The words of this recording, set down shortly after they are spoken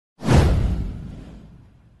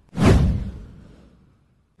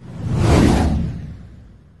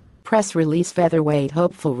Press release featherweight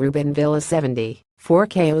hopeful Ruben Villa 4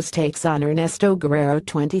 KOs takes on Ernesto Guerrero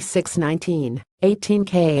 26-19, 18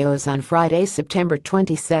 KOs on Friday, September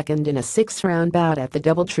 22 in a 6-round bout at the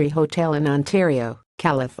Doubletree Hotel in Ontario,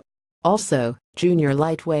 California. Also, junior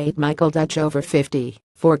lightweight Michael Dutch over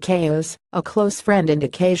 4 KOs, a close friend and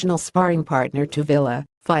occasional sparring partner to Villa,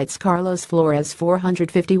 fights Carlos Flores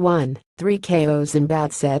 451, 3 KOs in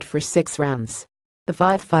bout set for 6 rounds. The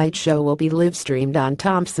 5-fight show will be live-streamed on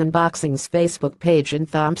Thompson Boxing's Facebook page and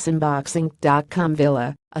ThompsonBoxing.com.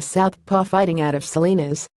 Villa, a southpaw fighting out of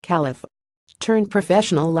Salinas, California, turned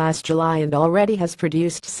professional last July and already has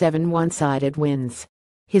produced 7 one-sided wins.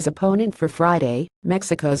 His opponent for Friday,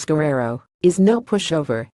 Mexico's Guerrero, is no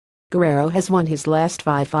pushover. Guerrero has won his last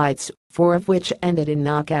 5 fights, 4 of which ended in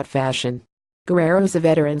knockout fashion. Guerrero's a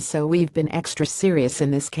veteran, so we've been extra serious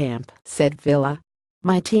in this camp, said Villa.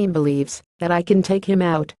 My team believes that I can take him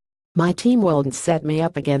out. My team won't set me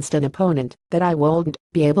up against an opponent that I won't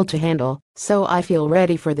be able to handle, so I feel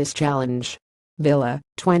ready for this challenge. Villa,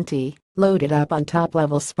 20, loaded up on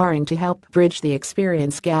top-level sparring to help bridge the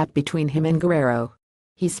experience gap between him and Guerrero.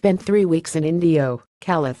 He spent 3 weeks in Indio,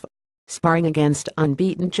 California, sparring against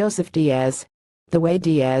unbeaten Joseph Diaz. The way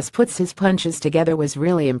Diaz puts his punches together was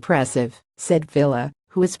really impressive, said Villa,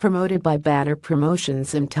 who is promoted by Banner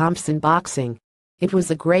Promotions and Thompson Boxing. It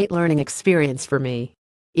was a great learning experience for me.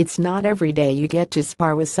 It's not every day you get to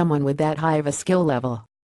spar with someone with that high of a skill level.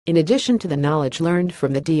 In addition to the knowledge learned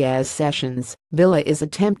from the Diaz sessions, Villa is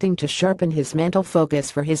attempting to sharpen his mental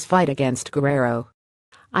focus for his fight against Guerrero.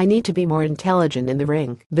 I need to be more intelligent in the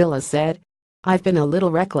ring, Villa said. I've been a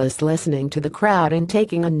little reckless listening to the crowd and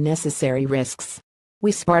taking unnecessary risks.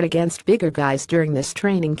 We sparred against bigger guys during this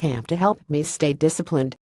training camp to help me stay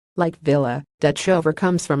disciplined. Like Villa, Dutch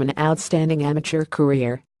comes from an outstanding amateur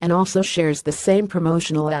career and also shares the same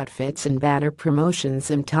promotional outfits and Banner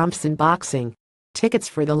Promotions and Thompson Boxing. Tickets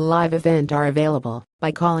for the live event are available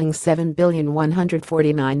by calling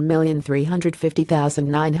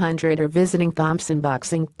 7,149,350,900 or visiting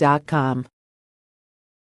ThompsonBoxing.com.